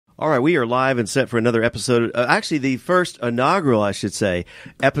All right, we are live and set for another episode. Actually, the first inaugural, I should say,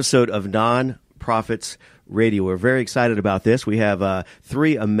 episode of NonProfits Radio. We're very excited about this. We have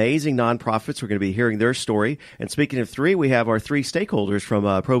three amazing nonprofits. We're going to be hearing their story. And speaking of three, we have our three stakeholders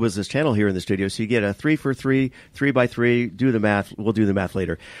from Pro Business Channel here in the studio. So you get a 3 for 3, 3 by 3. Do the math. We'll do the math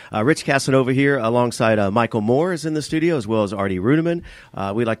later. Rich Casanova here alongside Michael Moore is in the studio, as well as Artie Runeman.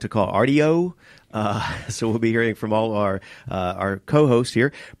 We like to call Artio. So we'll be hearing from all our co-hosts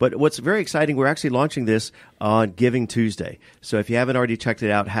here. But what's very exciting, we're actually launching this on Giving Tuesday. So if you haven't already checked it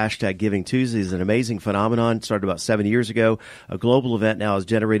out, hashtag Giving Tuesday is an amazing phenomenon. It started about 7 years ago. A global event now has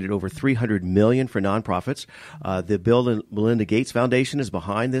generated over $300 million for nonprofits. The Bill and Melinda Gates Foundation is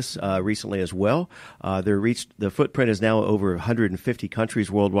behind this recently as well. The footprint is now over 150 countries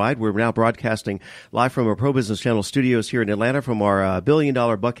worldwide. We're now broadcasting live from our Pro Business Channel studios here in Atlanta from our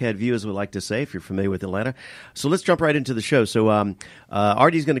billion-dollar buckhead view, as we like to say, if you're familiar with Atlanta. So let's jump right into the show. So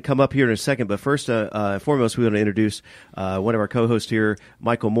Artie's going to come up here in a second, but first and foremost, we want to introduce one of our co-hosts here.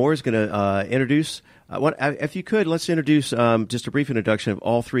 Michael Moore is going to introduce. If you could, let's introduce just a brief introduction of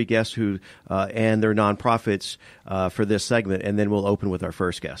all three guests who and their nonprofits for this segment, and then we'll open with our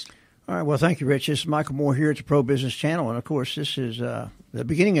first guest. All right. Well, thank you, Rich. This is Michael Moore here at the Pro Business Channel. And, of course, this is the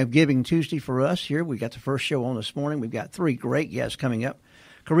beginning of Giving Tuesday for us here. We got the first show on this morning. We've got three great guests coming up.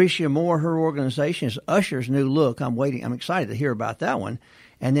 Careshia Moore, her organization is Usher's New Look. I'm excited to hear about that one.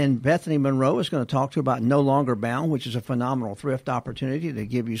 And then Bethany Monroe is going to talk to you about No Longer Bound, which is a phenomenal thrift opportunity to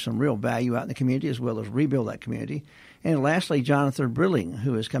give you some real value out in the community as well as rebuild that community. And lastly, Jonathan Brilling,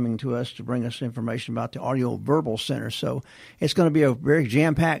 who is coming to us to bring us information about the auditory-verbal-center. So it's going to be a very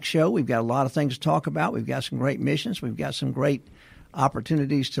jam-packed show. We've got a lot of things to talk about. We've got some great missions. We've got some great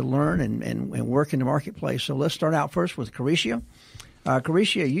opportunities to learn and work in the marketplace. So let's start out first with Careshia.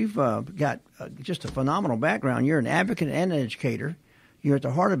 Careshia, you've got just a phenomenal background. You're an advocate and an educator. You're at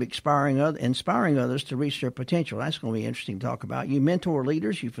the heart of inspiring others to reach their potential. That's going to be interesting to talk about. You mentor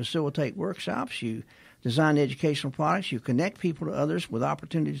leaders. You facilitate workshops. You design educational products. You connect people to others with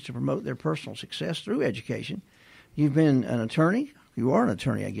opportunities to promote their personal success through education. You've been an attorney. You are an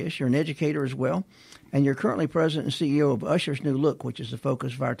attorney, I guess. You're an educator as well. And you're currently president and CEO of Usher's New Look, which is the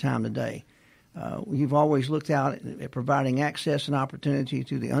focus of our time today. You've always looked out at providing access and opportunity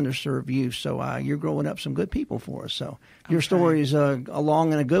to the underserved youth. So you're growing up some good people for us. So your story is a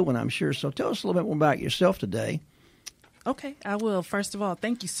long and a good one, I'm sure. So tell us a little bit more about yourself today. Okay, I will. First of all,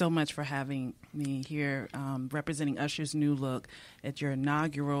 thank you so much for having me here representing Usher's New Look at your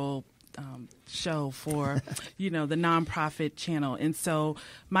inaugural show for, the nonprofit channel. And so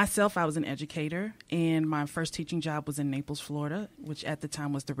myself, I was an educator, and my first teaching job was in Naples, Florida, which at the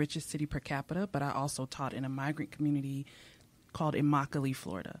time was the richest city per capita, but I also taught in a migrant community called Immokalee,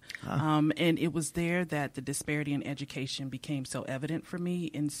 Florida. And it was there that the disparity in education became so evident for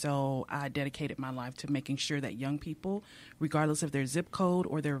me. And so I dedicated my life to making sure that young people, regardless of their zip code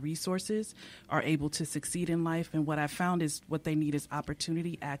or their resources, are able to succeed in life. And what I found is what they need is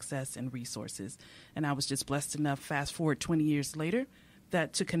opportunity, access, and resources. And I was just blessed enough, fast forward 20 years later,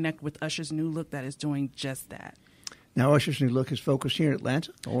 that to connect with Usher's New Look that is doing just that. Now, Usher's New Look is focused here in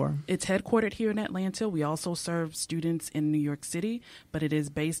Atlanta, or? It's headquartered here in Atlanta. We also serve students in New York City, but it is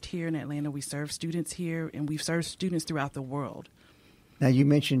based here in Atlanta. We serve students here, and we've served students throughout the world. Now, you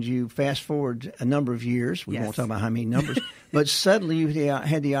mentioned you fast forward a number of years. We won't talk about how many numbers, but suddenly you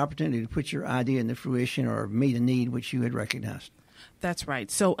had the opportunity to put your idea into fruition or meet a need which you had recognized. That's right.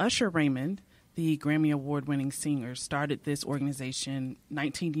 So Usher Raymond, the Grammy Award-winning singer, started this organization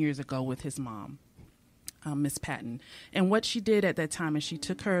 19 years ago with his mom, Miss Patton. And what she did at that time is she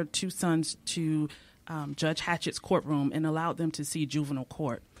took her two sons to Judge Hatchett's courtroom and allowed them to see juvenile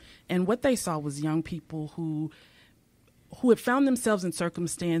court. And what they saw was young people who had found themselves in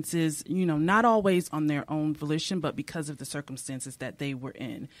circumstances, not always on their own volition, but because of the circumstances that they were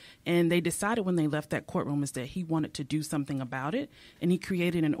in. And they decided when they left that courtroom is that he wanted to do something about it. And he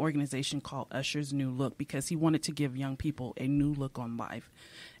created an organization called Usher's New Look because he wanted to give young people a new look on life.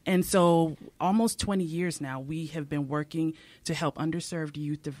 And so almost 20 years now, we have been working to help underserved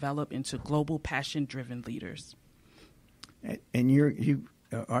youth develop into global passion-driven leaders. And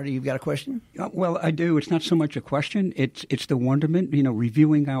Artie, you've got a question? Well, I do. It's not so much a question. It's the wonderment,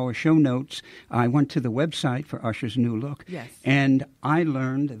 reviewing our show notes. I went to the website for Usher's New Look. Yes. And I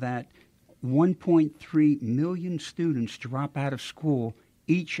learned that 1.3 million students drop out of school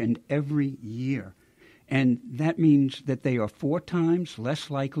each and every year. And that means that they are 4 times less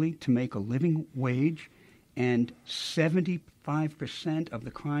likely to make a living wage, and 75% of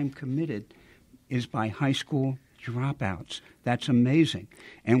the crime committed is by high school dropouts. That's amazing.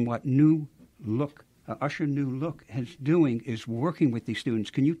 And what New Look Usher New Look is doing is working with these students.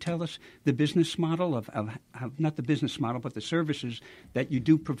 Can you tell us the business model of not the business model, but the services that you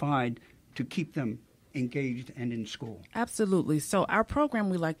do provide to keep them engaged and in school? Absolutely. So our program,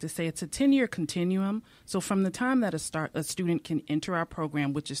 we like to say it's a 10-year continuum. So from the time that a student can enter our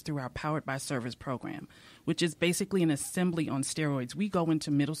program, which is through our Powered by Service program, which is basically an assembly on steroids. We go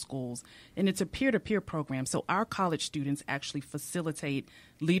into middle schools, and it's a peer-to-peer program. So our college students actually facilitate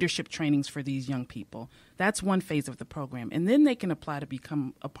leadership trainings for these young people. That's one phase of the program. And then they can apply to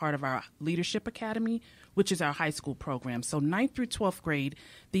become a part of our Leadership Academy, which is our high school program. So 9th through 12th grade,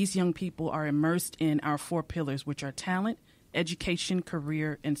 these young people are immersed in our 4 pillars, which are talent, education,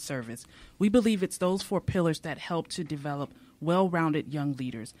 career, and service. We believe it's those 4 pillars that help to develop well-rounded young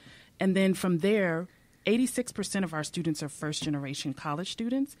leaders. And then from there, 86% of our students are first-generation college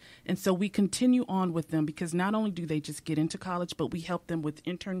students, and so we continue on with them because not only do they just get into college, but we help them with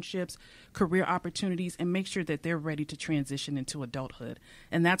internships, career opportunities, and make sure that they're ready to transition into adulthood.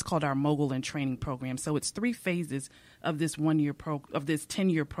 And that's called our Mogul and Training Program. So it's 3 phases of this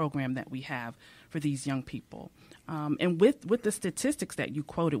 10-year program that we have for these young people. And with the statistics that you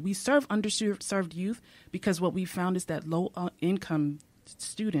quoted, we serve underserved youth because what we found is that low-income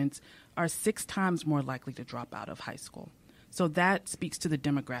students are 6 times more likely to drop out of high school. So that speaks to the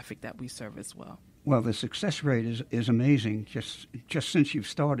demographic that we serve as well. Well, the success rate is amazing. Just since you've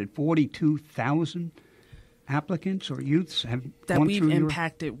started, 42,000 applicants or youths have that gone we've through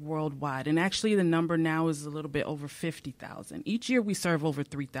impacted worldwide. And actually the number now is a little bit over 50,000. Each year we serve over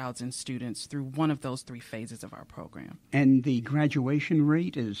 3,000 students through one of those 3 phases of our program. And the graduation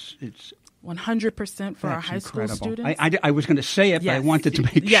rate it's 100% for our high incredible. School students. I was going to say it, Yes. but I wanted to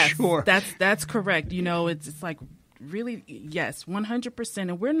make sure. That's correct. You know, it's like really, yes, 100%.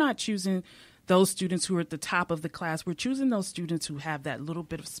 And we're not choosing those students who are at the top of the class. We're choosing those students who have that little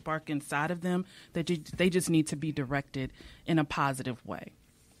bit of spark inside of them that they just need to be directed in a positive way.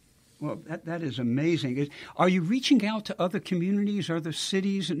 Well, that is amazing. Are you reaching out to other communities, other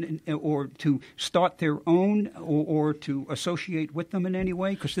cities, or to start their own, or to associate with them in any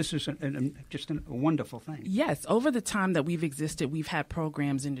way? Because this is just a wonderful thing. Yes. Over the time that we've existed, we've had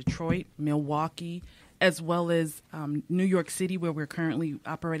programs in Detroit, Milwaukee, as well as New York City, where we're currently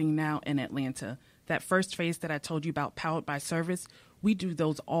operating now, and Atlanta. That first phase that I told you about, Powered by Service, we do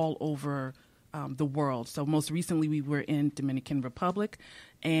those all over the world. So most recently we were in Dominican Republic,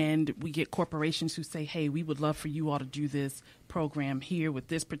 and we get corporations who say, hey, we would love for you all to do this program here with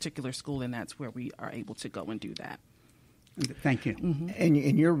this particular school, and that's where we are able to go and do that. Thank you. Mm-hmm.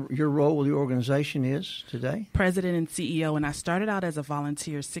 And your role with the organization is today? President and CEO, and I started out as a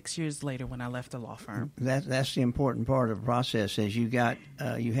volunteer 6 years later when I left the law firm. That's the important part of the process. Is you had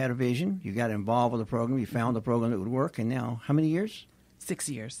a vision, you got involved with the program, you found the program that would work, and now how many years? 6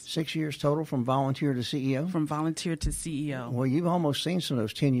 years. 6 years total from volunteer to CEO? From volunteer to CEO. Well, you've almost seen some of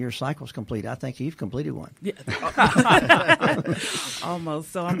those 10-year cycles complete. I think you've completed one. Yeah.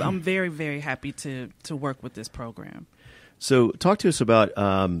 Almost. So I'm very, very happy to work with this program. So talk to us about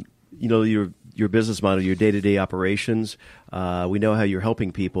your business model, your day-to-day operations. We know how you're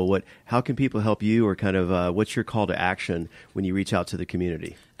helping people. How can people help you, or kind of what's your call to action when you reach out to the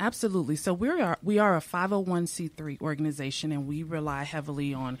community? Absolutely. So we are a 501c3 organization, and we rely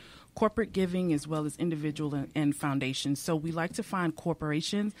heavily on corporate giving as well as individual and foundations. So we like to find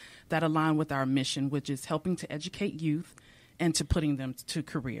corporations that align with our mission, which is helping to educate youth and to putting them to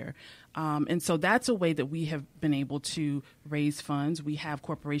career. And so that's a way that we have been able to raise funds. We have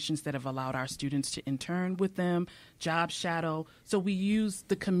corporations that have allowed our students to intern with them, job shadow. So we use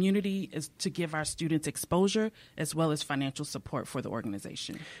the community to give our students exposure as well as financial support for the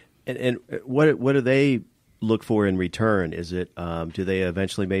organization. And what do they look for in return? Is it do they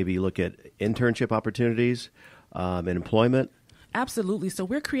eventually maybe look at internship opportunities and employment? Absolutely. So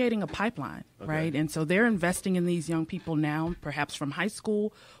we're creating a pipeline, right? And so they're investing in these young people now, perhaps from high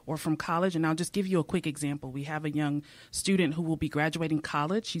school or from college. And I'll just give you a quick example. We have a young student who will be graduating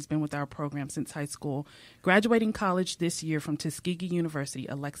college. She's been with our program since high school. Graduating college this year from Tuskegee University,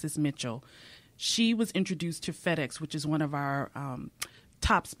 Alexis Mitchell. She was introduced to FedEx, which is one of our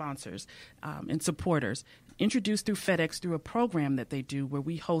top sponsors and supporters. Introduced through FedEx through a program that they do where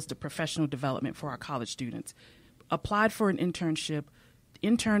we host a professional development for our college students. Applied for an internship,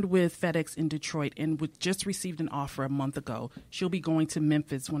 interned with FedEx in Detroit, and just received an offer a month ago. She'll be going to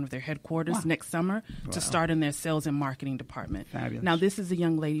Memphis, one of their headquarters, next summer to start in their sales and marketing department. Fabulous. Now, this is a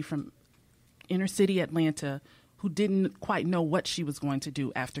young lady from inner city Atlanta who didn't quite know what she was going to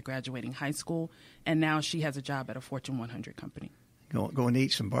do after graduating high school, and now she has a job at a Fortune 100 company. Go and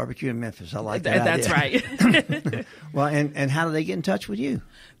eat some barbecue in Memphis. I like that That's idea. right. Well, and how do they get in touch with you?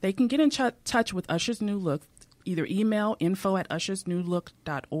 They can get in touch with Usher's New Look, either email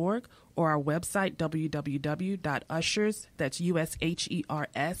info@ushersnewlook.org or our website, www.ushers, that's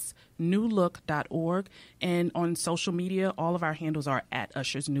USHERS, newlook.org. And on social media, all of our handles are at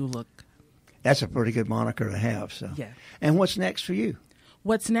Usher's New Look. That's a pretty good moniker to have. So, yeah. And what's next for you?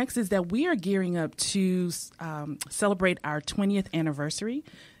 What's next is that we are gearing up to celebrate our 20th anniversary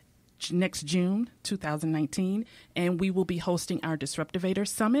next June 2019, and we will be hosting our Disruptivator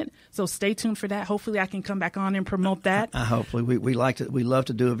Summit. So stay tuned for that. Hopefully I can come back on and promote that. Hopefully. We love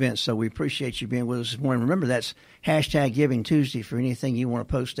to do events, so we appreciate you being with us this morning. Remember, that's hashtag Giving Tuesday for anything you want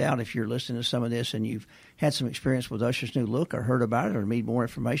to post out. If you're listening to some of this and you've had some experience with Usher's New Look or heard about it or need more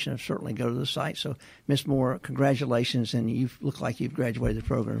information, certainly go to the site. So, Ms. Moore, congratulations, and you look like you've graduated the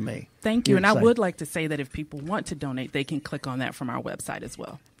program to me. Thank you. And I would like to say that if people want to donate, they can click on that from our website as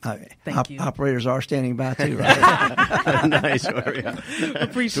well. Thank you. Operators are standing by too, right? Nice.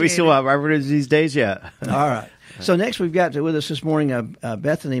 Appreciate Do we still have operators these days? Yeah. All right. So next we've got with us this morning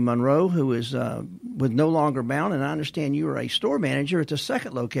Bethany Monroe, who is with No Longer Bound, and I understand you are a store manager at the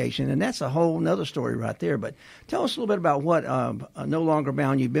second location, and that's a whole nother story right there. But tell us a little bit about what No Longer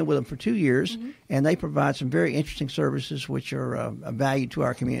Bound. You've been with them for 2 years, and they provide some very interesting services which are a value to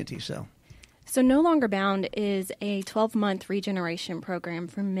our community. So No Longer Bound is a 12-month regeneration program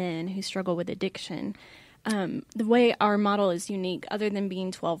for men who struggle with addiction. The way our model is unique, other than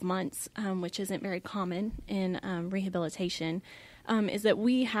being 12 months, which isn't very common in rehabilitation, is that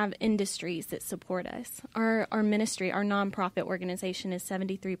we have industries that support us. Our ministry, our nonprofit organization, is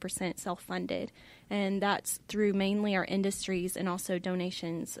 73% self-funded, and that's through mainly our industries and also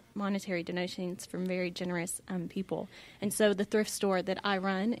donations, monetary donations from very generous people. And so the thrift store that I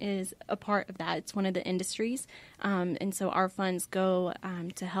run is a part of that. It's one of the industries, and so our funds go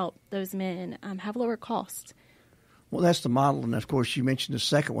to help those men have lower costs. Well, that's the model, and of course, you mentioned the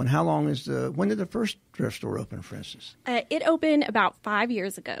second one. When did the first thrift store open, for instance? It opened about 5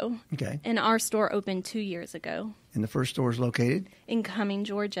 years ago. Okay. And our store opened 2 years ago. And the first store is located? In Cumming,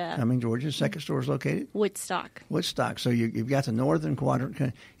 Georgia. The second store is located? Woodstock. So you've got the northern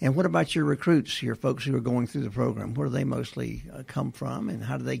quadrant. And what about your recruits, your folks who are going through the program? Where do they mostly come from, and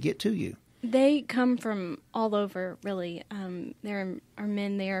how do they get to you? They come from all over, really. There are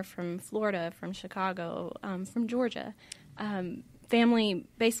men there from Florida, from Chicago, from Georgia. Family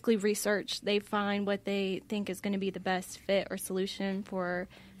basically research. They find what they think is going to be the best fit or solution for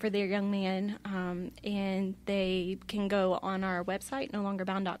their young man, and they can go on our website,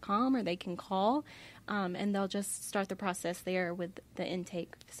 nolongerbound.com, or they can call, and they'll just start the process there with the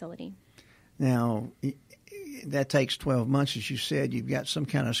intake facility. Now, that takes 12 months, as you said. You've got some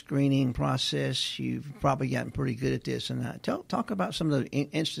kind of screening process. You've probably gotten pretty good at this. And talk about some of the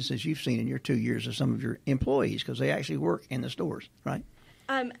instances you've seen in your 2 years of some of your employees, because they actually work in the stores, right?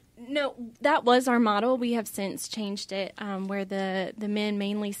 No, that was our model. We have since changed it, where the men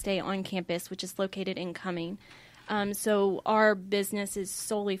mainly stay on campus, which is located in Cumming. So our business is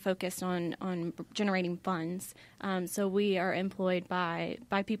solely focused on generating funds. So we are employed by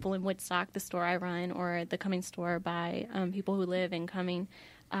people in Woodstock, the store I run, or the Cumming store by people who live in Cumming.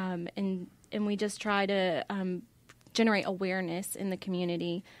 And we just try to generate awareness in the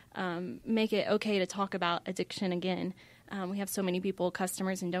community, make it okay to talk about addiction again. We have so many people,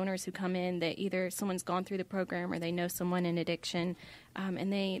 customers and donors, who come in that either someone's gone through the program or they know someone in addiction,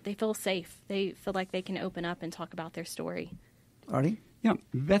 and they feel safe. They feel like they can open up and talk about their story. Artie? Yeah,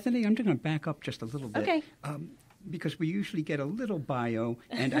 Bethany, I'm going to back up just a little bit. Okay. Because we usually get a little bio,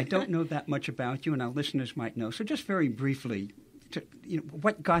 and I don't know that much about you, and our listeners might know. So just very briefly,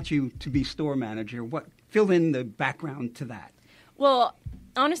 what got you to be store manager? Fill in the background to that. Well,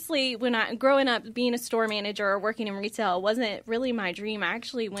 honestly, growing up, being a store manager or working in retail wasn't really my dream. I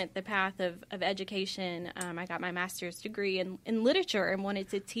actually went the path of education. I got my master's degree in literature and wanted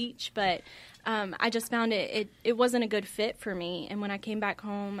to teach, but I just found it wasn't a good fit for me. And when I came back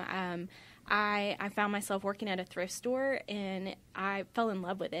home, I found myself working at a thrift store, and I fell in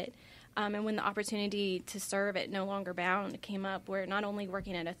love with it. And when the opportunity to serve at No Longer Bound came up, we're not only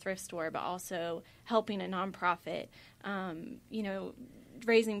working at a thrift store, but also helping a nonprofit,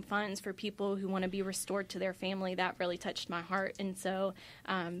 raising funds for people who want to be restored to their family. That really touched my heart. And so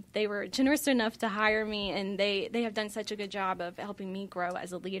they were generous enough to hire me, and they have done such a good job of helping me grow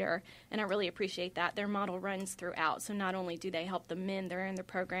as a leader, and I really appreciate that. Their model runs throughout, so not only do they help the men that are in the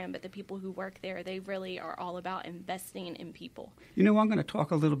program, but the people who work there, they really are all about investing in people. I'm going to talk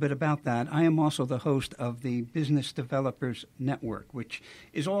a little bit about that. I am also the host of the Business Developers Network, which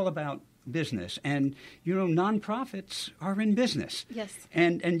is all about business. And, nonprofits are in business. Yes.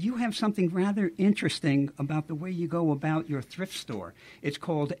 And you have something rather interesting about the way you go about your thrift store. It's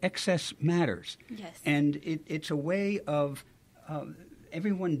called Excess Matters. Yes. And it's a way of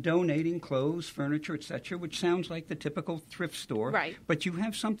everyone donating clothes, furniture, etc., which sounds like the typical thrift store. Right. But you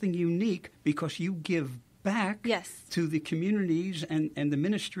have something unique because you give back Yes. to the communities and the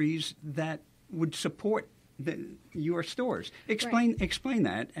ministries that would support your stores. Explain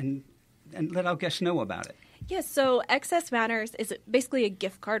that and let our guests know about it. Yes, so Excess Matters is basically a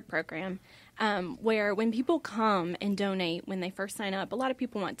gift card program where when people come and donate, when they first sign up, a lot of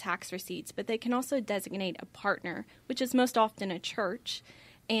people want tax receipts, but they can also designate a partner, which is most often a church.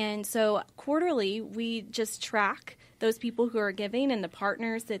 And so quarterly, we just track those people who are giving and the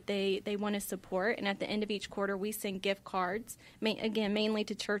partners that they want to support. And at the end of each quarter, we send gift cards, mainly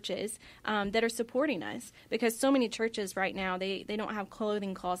to churches that are supporting us. Because so many churches right now, they don't have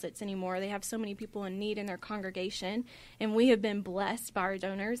clothing closets anymore. They have so many people in need in their congregation. And we have been blessed by our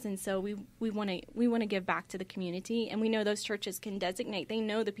donors. And so we want to give back to the community. And we know those churches can designate. They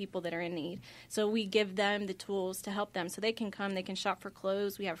know the people that are in need. So we give them the tools to help them. So they can come, they can shop for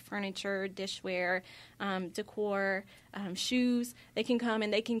clothes. We have furniture, dishware, decor, shoes. They can come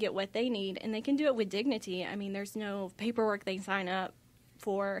and they can get what they need, and they can do it with dignity. I mean, there's no paperwork they sign up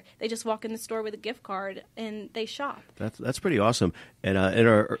for. They just walk in the store with a gift card and they shop. That's pretty awesome. And in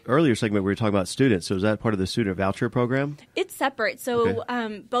our earlier segment, we were talking about students. So is that part of the student voucher program? It's separate. So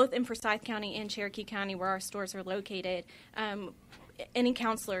Okay. Both in Forsyth County and Cherokee County, where our stores are located, any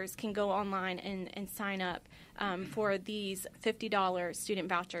counselors can go online and sign up for these $50 student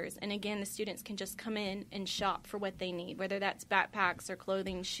vouchers. And again, the students can just come in and shop for what they need, whether that's backpacks or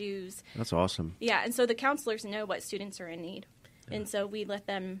clothing, shoes. That's awesome. Yeah, and so the counselors know what students are in need. Yeah. And so we let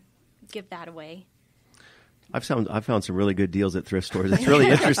them give that away. I've found some really good deals at thrift stores. It's really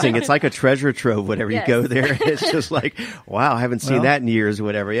interesting. It's like a treasure trove whenever Yes. you go there. It's just like, wow, I haven't seen that in years or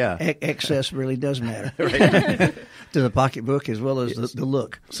whatever. Yeah. Excess really does matter to the pocketbook as well as the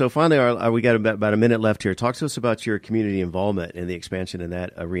look. So finally, we got about a minute left here. Talk to us about your community involvement and the expansion in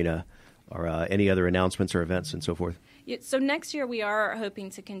that arena, or any other announcements or events and so forth. Yeah, so next year we are hoping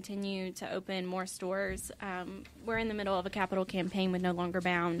to continue to open more stores. We're in the middle of a capital campaign with No Longer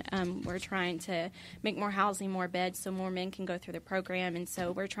Bound. We're trying to make more housing, more beds, so more men can go through the program. And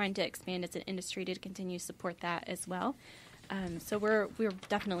so we're trying to expand as an industry to continue to support that as well. So we're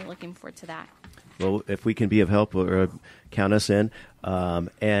definitely looking forward to that. Well, if we can be of help, count us in.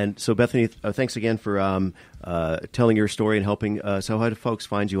 And so, Bethany, thanks again for telling your story and helping. So how do folks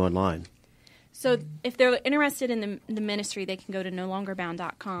find you online? So if they're interested in the ministry, they can go to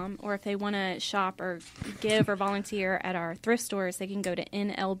nolongerbound.com, or if they want to shop or give or volunteer at our thrift stores, they can go to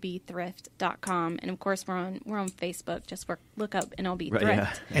nlbthrift.com. And of course, we're on Facebook. Just look up NLB Thrift.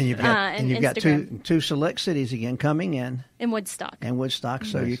 Yeah. And you've got two select cities again coming in. In Woodstock.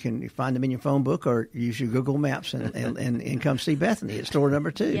 So you can find them in your phone book or use your Google Maps and come see Bethany at store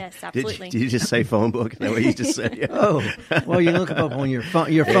number 2. Yes, absolutely. Did you just say phone book? Is that what you just said? Yeah. Oh, well, you look up on your phone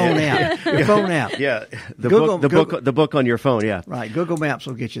app. Your phone app. Yeah, the Google, book on your phone. Yeah, right. Google Maps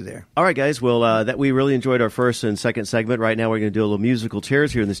will get you there. All right, guys. Well, that we really enjoyed our first and second segment. Right now, we're going to do a little musical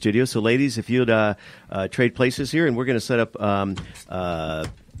chairs here in the studio. So, ladies, if you'd trade places here, and we're going to set up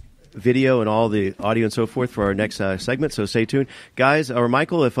video and all the audio and so forth for our next segment. So stay tuned, guys. Or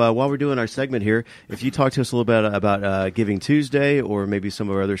Michael, if while we're doing our segment here, if you talk to us a little bit about Giving Tuesday or maybe some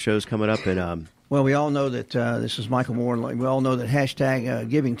of our other shows coming up, and well, we all know that this is Michael Moore. We all know that hashtag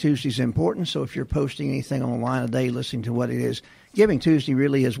Giving Tuesday is important. So if you're posting anything online today, listening to what it is, Giving Tuesday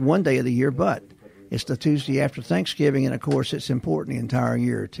really is one day of the year, but it's the Tuesday after Thanksgiving, and of course, it's important the entire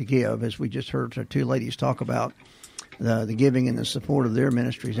year to give, as we just heard our two ladies talk about. The giving and the support of their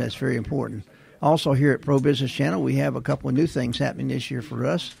ministries, that's very important. Also, here at Pro Business Channel, we have a couple of new things happening this year for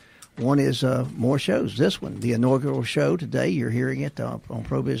us. One is more shows. This one, the inaugural show today, you're hearing it on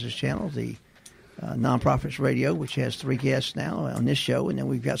Pro Business Channel, the NonProfits Radio, which has 3 guests now on this show. And then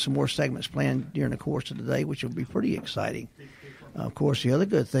we've got some more segments planned during the course of the day, which will be pretty exciting. Of course, the other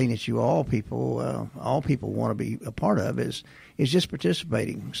good thing that all people want to be a part of is just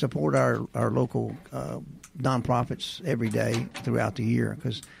participating. Support our local nonprofits every day throughout the year,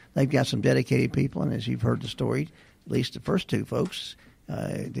 because they've got some dedicated people, and as you've heard the story, at least the first two folks,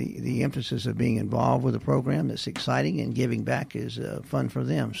 the emphasis of being involved with the program that's exciting and giving back is fun for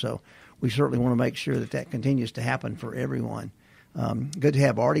them. So we certainly want to make sure that continues to happen for everyone. Good to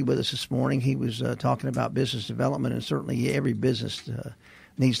have Artie with us this morning. He was talking about business development, and certainly every business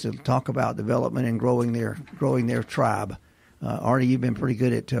needs to talk about development and growing their tribe. Artie, you've been pretty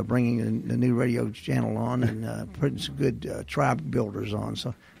good at bringing the new radio channel on and putting some good tribe builders on.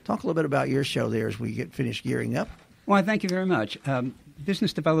 So talk a little bit about your show there as we get finished gearing up. Well, thank you very much.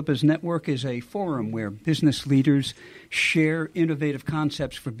 Business Developers Network is a forum where business leaders share innovative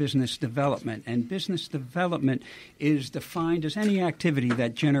concepts for business development. And business development is defined as any activity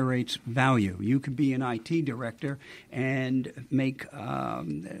that generates value. You could be an IT director and make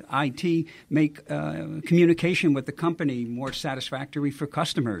communication with the company more satisfactory for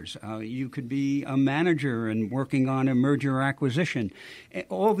customers. You could be a manager and working on a merger or acquisition.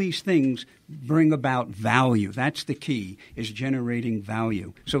 All these things bring about value. That's the key, is generating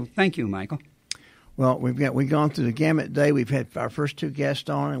value. So thank you, Michael. Well, we've gone through the gamut today. We've had our first two guests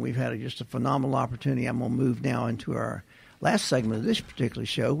on, and we've had just a phenomenal opportunity. I'm going to move now into our last segment of this particular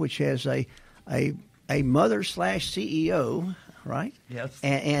show, which has a mother/CEO, right? Yes.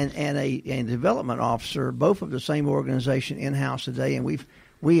 And a development officer, both of the same organization in-house today. And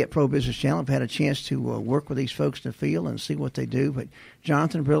we at Pro Business Channel have had a chance to work with these folks in the field and see what they do. But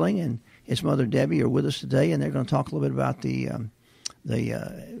Jonathan Brilling and his mother Debbie are with us today, and they're going to talk a little bit about the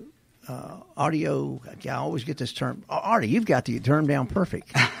audio. I always get this term. Artie, you've got the term down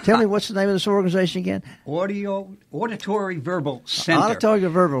perfect. Tell me, what's the name of this organization again? Auditory-verbal-center.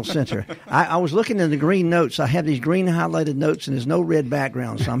 Auditory-verbal-center. I was looking in the green notes. I have these green highlighted notes, and there's no red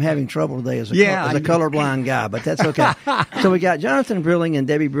background, so I'm having trouble today as a colorblind guy, but that's okay. So we got Jonathan Brilling and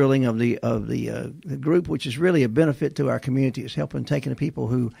Debbie Brilling of the group, which is really a benefit to our community. It's helping taking the people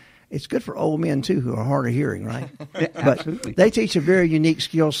who. It's good for old men, too, who are hard of hearing, right? Absolutely. But they teach a very unique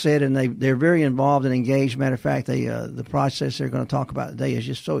skill set, and they're very involved and engaged. Matter of fact, the process they're going to talk about today is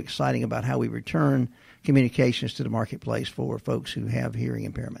just so exciting about how we return communications to the marketplace for folks who have hearing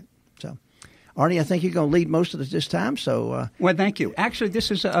impairment. So, Artie, I think you're going to lead most of this time. So, well, thank you. Actually, this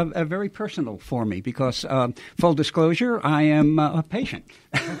is a very personal for me because, full disclosure, I am a patient.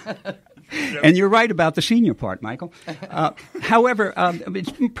 And you're right about the senior part, Michael. However,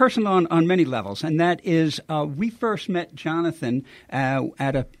 it's personal on many levels, and that is we first met Jonathan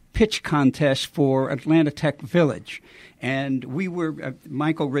at a pitch contest for Atlanta Tech Village. And we were,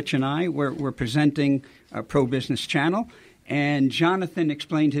 Michael, Rich, and I were presenting Pro Business Channel, and Jonathan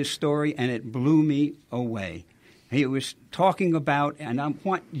explained his story, and it blew me away. He was talking about, and I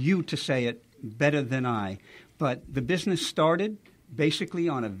want you to say it better than I, but the business started basically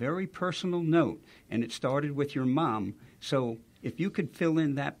on a very personal note, and it started with your mom. So if you could fill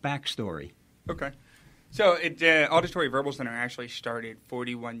in that backstory. Okay. So Auditory-Verbal-Center actually started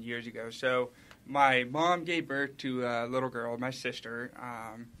 41 years ago. So my mom gave birth to a little girl, my sister,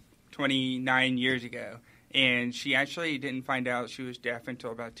 29 years ago. And she actually didn't find out she was deaf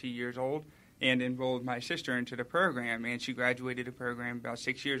until about 2 years old and enrolled my sister into the program. And she graduated the program about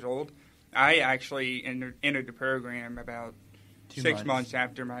 6 years old. I actually entered the program about 6 months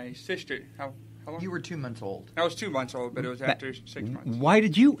after my sister. How long? You were 2 months old. I was 2 months old, but it was after 6 months. Why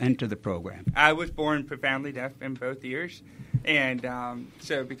did you enter the program? I was born profoundly deaf in both ears. And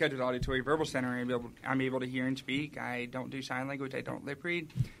so because of the Auditory-Verbal-Center, I'm able to hear and speak. I don't do sign language. I don't lip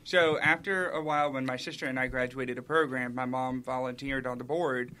read. So after a while, when my sister and I graduated the program, my mom volunteered on the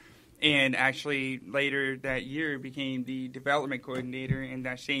board and actually later that year became the development coordinator, and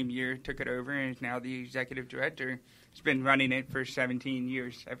that same year took it over and is now the executive director. It's been running it for 17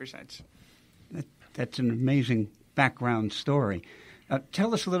 years ever since. That's an amazing background story.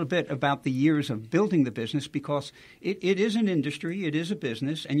 Tell us a little bit about the years of building the business, because it is an industry, it is a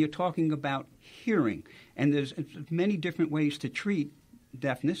business, and you're talking about hearing. And there's many different ways to treat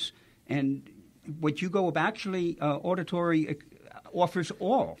deafness. And what you go about, actually, Auditory offers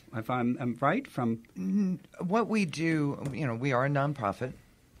all, if I'm right? What we do, we are a nonprofit,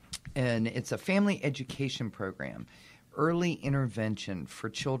 and it's a family education program, early intervention for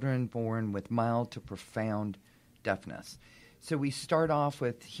children born with mild to profound deafness. So we start off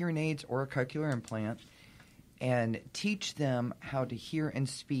with hearing aids or a cochlear implant and teach them how to hear and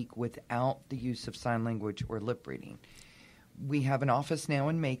speak without the use of sign language or lip reading. We have an office now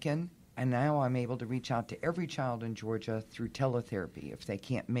in Macon, and now I'm able to reach out to every child in Georgia through teletherapy if they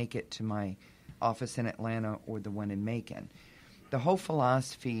can't make it to my office in Atlanta or the one in Macon. The whole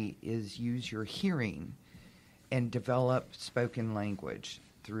philosophy is use your hearing and develop spoken language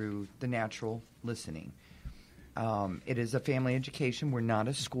through the natural listening. It is a family education. We're not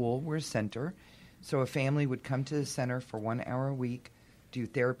a school. We're a center. So a family would come to the center for 1 hour a week, do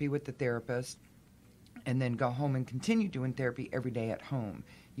therapy with the therapist, and then go home and continue doing therapy every day at home.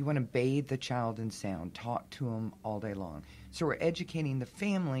 You want to bathe the child in sound, talk to them all day long. So we're educating the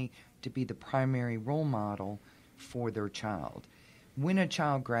family to be the primary role model for their child. When a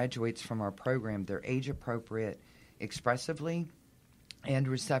child graduates from our program, they're age appropriate. expressively and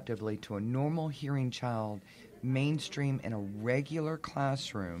receptively to a normal hearing child, mainstream in a regular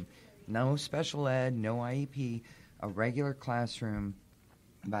classroom, no special ed, no IEP, a regular classroom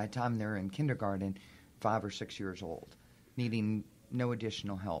by the time they're in kindergarten, 5 or 6 years old, needing no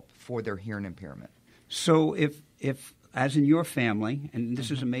additional help for their hearing impairment. So if as in your family, and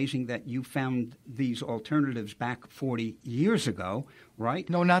this is amazing that you found these alternatives back 40 years ago, right?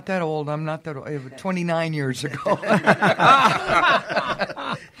 No, not that old. I'm not that old. 29 years ago.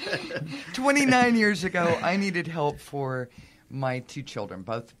 29 years ago, I needed help for my 2 children,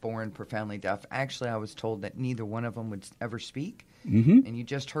 both born profoundly deaf. Actually, I was told that neither one of them would ever speak. Mm-hmm. And you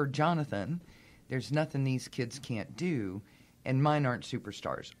just heard Jonathan. There's nothing these kids can't do, and mine aren't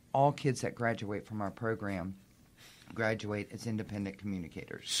superstars. All kids that graduate from our program graduate as independent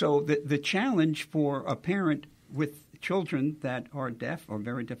communicators. So the challenge for a parent with children that are deaf or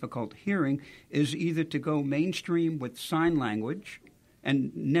very difficult hearing is either to go mainstream with sign language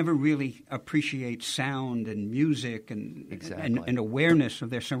and never really appreciate sound and music and awareness of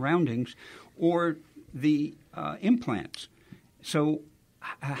their surroundings, or the implants. So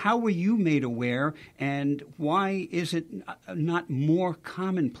how were you made aware, and why is it not more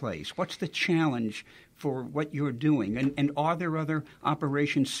commonplace? What's the challenge for what you're doing? And are there other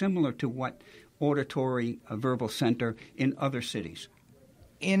operations similar to what Auditory-verbal-center in other cities?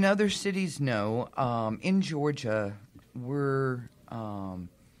 In other cities, no. In Georgia, we're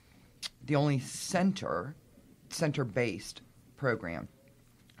the only center-based program.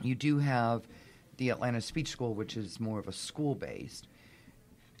 You do have the Atlanta Speech School, which is more of a school-based.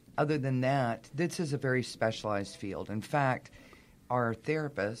 Other than that, this is a very specialized field. In fact, our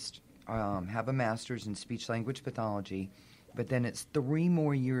therapists have a master's in speech-language pathology, but then it's 3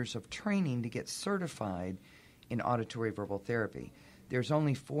 more years of training to get certified in auditory-verbal therapy. There's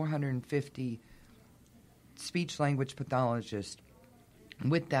only 450 speech-language pathologists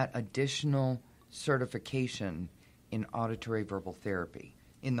with that additional certification in auditory-verbal therapy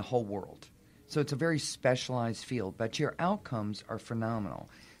in the whole world. So it's a very specialized field, but your outcomes are phenomenal.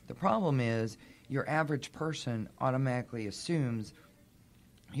 The problem is your average person automatically assumes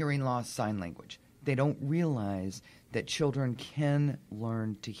hearing loss sign language. They don't realize that children can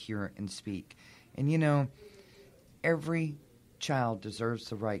learn to hear and speak. And, you know, every child deserves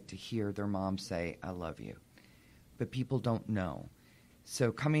the right to hear their mom say, "I love you." But people don't know.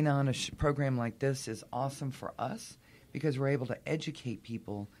 So coming on a program like this is awesome for us because we're able to educate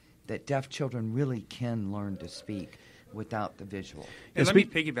people that deaf children really can learn to speak without the visual. And let me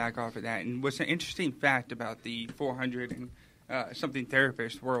piggyback off of that. And what's an interesting fact about the 400 and something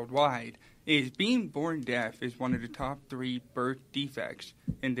therapists worldwide is being born deaf is one of the top 3 birth defects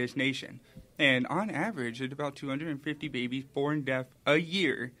in this nation. And on average, there's about 250 babies born deaf a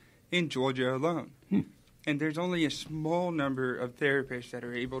year in Georgia alone. And there's only a small number of therapists that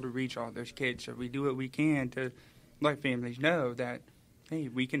are able to reach all those kids. So we do what we can to let families know that, hey,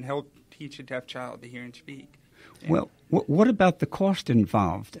 we can help teach a deaf child to hear and speak. Well, what about the cost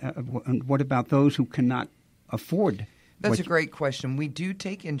involved? What about those who cannot afford? That's a great question. We do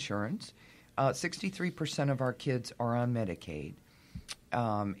take insurance. 63% of our kids are on Medicaid.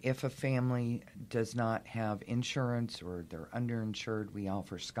 If a family does not have insurance or they're underinsured, we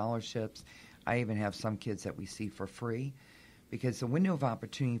offer scholarships. I even have some kids that we see for free because the window of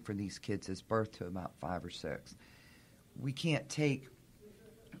opportunity for these kids is birth to about 5 or 6. We can't take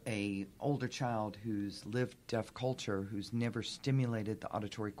a older child who's lived deaf culture, who's never stimulated the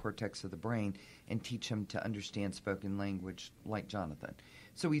auditory cortex of the brain, and teach them to understand spoken language like Jonathan.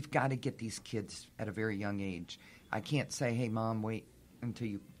 So we've got to get these kids at a very young age. I can't say, "Hey, Mom, wait until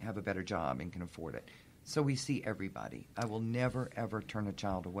you have a better job and can afford it." So we see everybody. I will never, ever turn a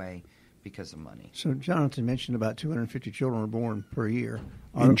child away because of money. So Jonathan mentioned about 250 children are born per year.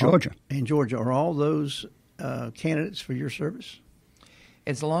 In Georgia. In Georgia. Are all those candidates for your service?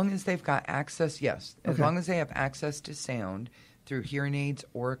 As long as they've got access, yes. As Okay. long as they have access to sound through hearing aids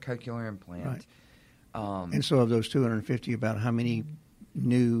or a cochlear implant. Right. And so of those 250, about how many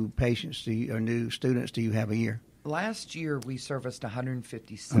new patients or new students do you have a year? Last year, we serviced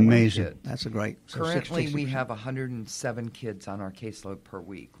 157 Amazing. kids. That's a great. So Currently, 60%. we have 107 kids on our caseload per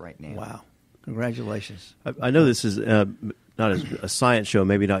week right now. Wow. Congratulations. I know this is not a science show,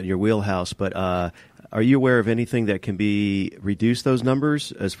 maybe not in your wheelhouse, but are you aware of anything that can be reduce those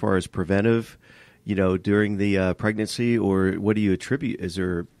numbers as far as preventive, during the pregnancy, or what do you attribute? Is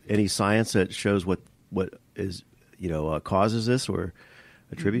there any science that shows what is, causes this or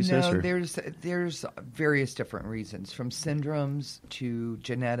attributes this? No, Or? there's various different reasons, from syndromes to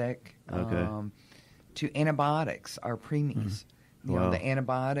genetic, Okay. to antibiotics, our preemies. You Wow. know, the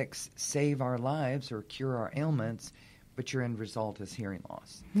antibiotics save our lives or cure our ailments, but your end result is hearing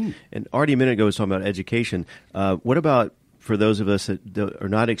loss. And Artie a minute ago was talking about education. What about for those of us that are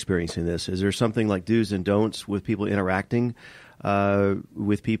not experiencing this? Is there something like do's and don'ts with people interacting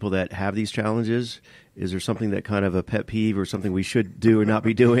with people that have these challenges? Is there something that kind of a pet peeve or something we should do or not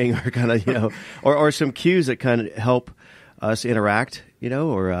be doing, or kind of, or some cues that kind of help us interact,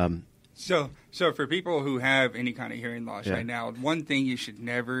 or So for people who have any kind of hearing loss right now, one thing you should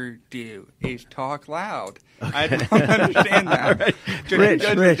never do is talk loud. Okay. I don't understand that. Right.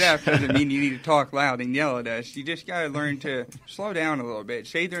 Rich. Deaf doesn't mean you need to talk loud and yell at us. You just got to learn to slow down a little bit.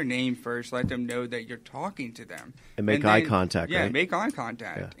 Say their name first. Let them know that you're talking to them. And make eye contact, Yeah, right? make eye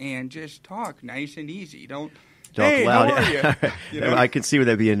contact. Yeah. And just talk nice and easy. Don't talk loud. How are you? I can see where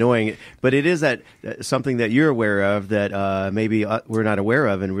that'd be annoying, but it is that something that you're aware of that maybe we're not aware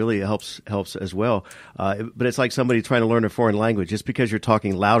of, and really helps as well. But it's like somebody trying to learn a foreign language. Just because you're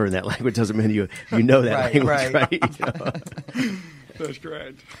talking louder in that language doesn't mean you know that language, right? That's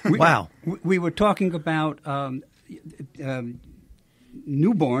correct. Wow. We were talking about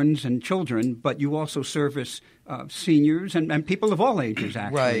newborns and children, but you also service seniors and people of all ages,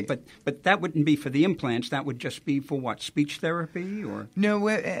 actually. Right. But that wouldn't be for the implants. That would just be for what, speech therapy? Or No,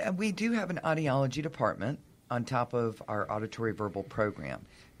 we do have an audiology department on top of our auditory-verbal program.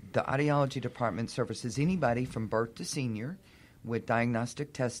 The audiology department services anybody from birth to senior with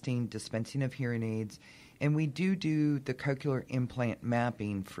diagnostic testing, dispensing of hearing aids, and we do the cochlear implant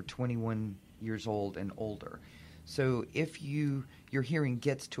mapping for 21 years old and older. So if your hearing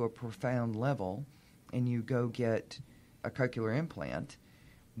gets to a profound level and you go get a cochlear implant,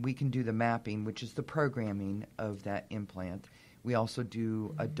 we can do the mapping, which is the programming of that implant. We also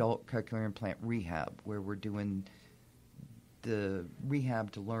do adult cochlear implant rehab, where we're doing the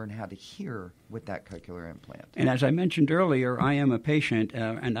rehab to learn how to hear with that cochlear implant. And as I mentioned earlier, I am a patient,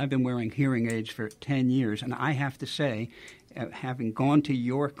 and I've been wearing hearing aids for 10 years. And I have to say, having gone to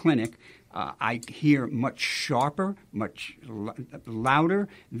your clinic, I hear much sharper, much louder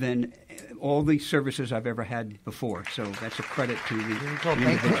than all the services I've ever had before. So that's a credit to the Get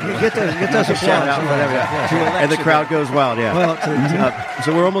those applause. And the crowd goes wild, yeah. Well,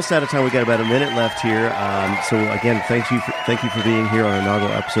 so we're almost out of time. We got about a minute left here. So again, thank you for being here on our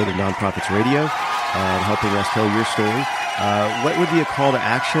inaugural episode of NonProfits Radio, helping us tell your story. What would be a call to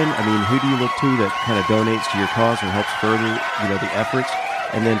action? I mean, who do you look to that kind of donates to your cause and helps further, the efforts?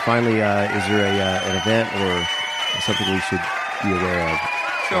 And then finally, is there an event or something we should be aware of?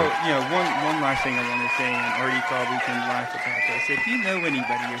 So, one last thing I want to say, and Artie probably can laugh about this. If you know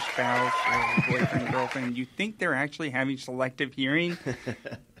anybody, your spouse or boyfriend, girlfriend, you think they're actually having selective hearing,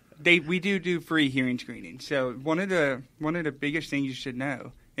 we do free hearing screening. So one of the biggest things you should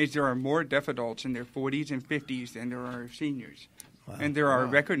know is there are more deaf adults in their 40s and 50s than there are seniors. Wow. And there are a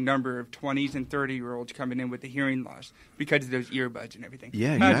record number of 20s and 30-year-olds coming in with the hearing loss because of those earbuds and everything.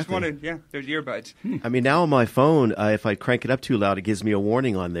 Yeah, exactly. Those earbuds. I mean, now on my phone, if I crank it up too loud, it gives me a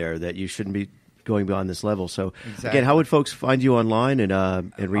warning on there that you shouldn't be going beyond this level. So, Again, how would folks find you online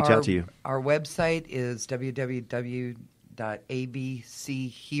and reach out to you? Our website is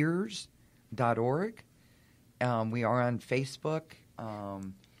www.abchears.org. We are on Facebook.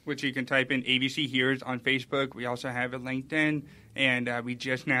 Which you can type in ABC Hears on Facebook. We also have a LinkedIn, and we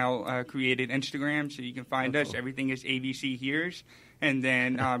just now created Instagram, so you can find us. Everything is ABC Hears. And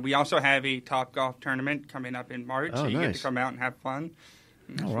then we also have a Top Golf tournament coming up in March, so you get to come out and have fun.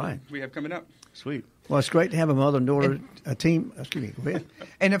 All right. We have coming up. Sweet. Well, it's great to have a mother and daughter team. Excuse me, go ahead.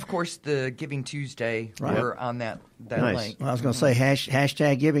 And, of course, the Giving Tuesday, we're on that nice. link. Well, I was going to say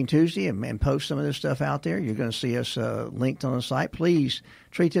hashtag Giving Tuesday and post some of this stuff out there. You're going to see us linked on the site. Please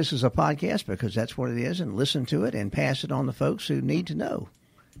treat this as a podcast because that's what it is, and listen to it and pass it on to folks who need to know.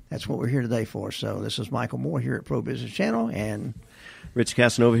 That's what we're here today for. So this is Michael Moore here at Pro Business Channel and Rich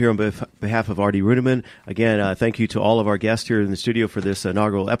Casanova here on behalf of Artie Runeman. Again, thank you to all of our guests here in the studio for this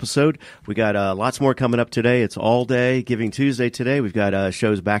inaugural episode. We got lots more coming up today. It's all day Giving Tuesday today. We've got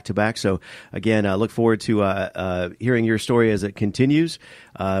shows back to back. So again, look forward to hearing your story as it continues.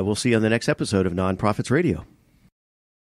 We'll see you on the next episode of NonProfits Radio.